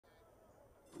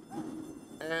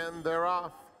And they're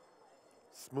off.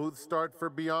 Smooth start for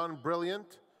Beyond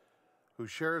Brilliant, who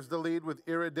shares the lead with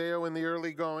Irideo in the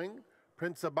early going.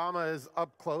 Prince Obama is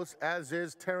up close, as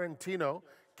is Tarantino,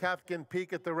 Kafkin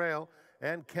Peak at the rail,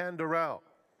 and Canderel.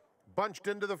 Bunched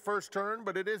into the first turn,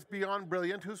 but it is Beyond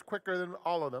Brilliant who's quicker than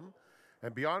all of them.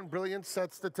 And Beyond Brilliant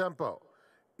sets the tempo.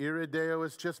 Irideo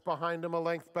is just behind him, a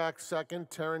length back second.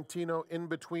 Tarantino in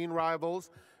between rivals,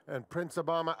 and Prince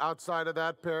Obama outside of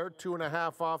that pair,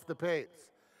 2.5 off the pace.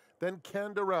 Then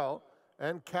Canderel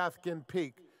and Kafkin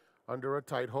Peak under a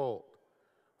tight hold.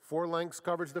 4 lengths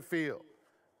covers the field.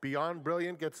 Beyond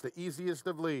Brilliant gets the easiest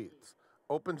of leads.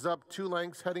 Opens up 2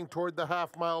 lengths heading toward the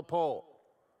half-mile pole.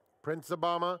 Prince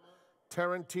Obama,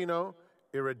 Tarantino,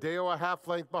 Irideo a half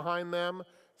length behind them,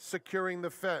 securing the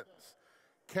fence.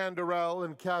 Canderel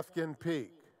and Kafkin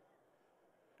Peak.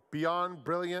 Beyond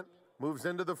Brilliant moves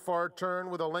into the far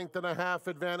turn with a 1.5 lengths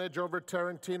advantage over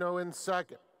Tarantino in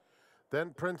second.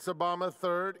 Then Prince Obama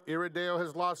third. Irideo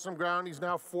has lost some ground. He's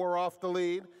now 4 off the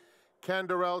lead.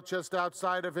 Canderel just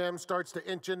outside of him starts to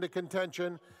inch into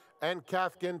contention, and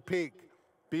Kafkin Peak.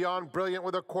 Beyond Brilliant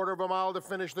with a 1/4 mile to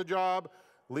finish the job.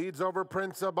 Leads over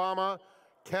Prince Obama.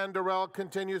 Canderel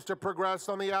continues to progress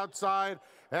on the outside,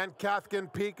 and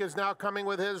Kafkin Peak is now coming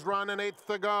with his run, 1/8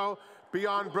 to go.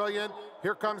 Beyond Brilliant,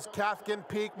 here comes Kafkin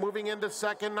Peak moving into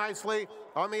second nicely.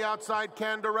 On the outside,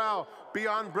 Canderel.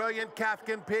 Beyond Brilliant,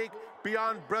 Kafkin Peak.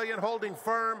 Beyond Brilliant holding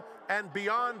firm, and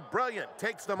Beyond Brilliant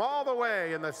takes them all the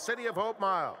way in the City of Hope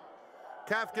Mile.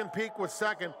 Kafkin Peak was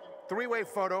second. 3-way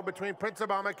photo between Prince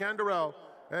Obama, Canderel,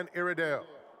 and Irideo.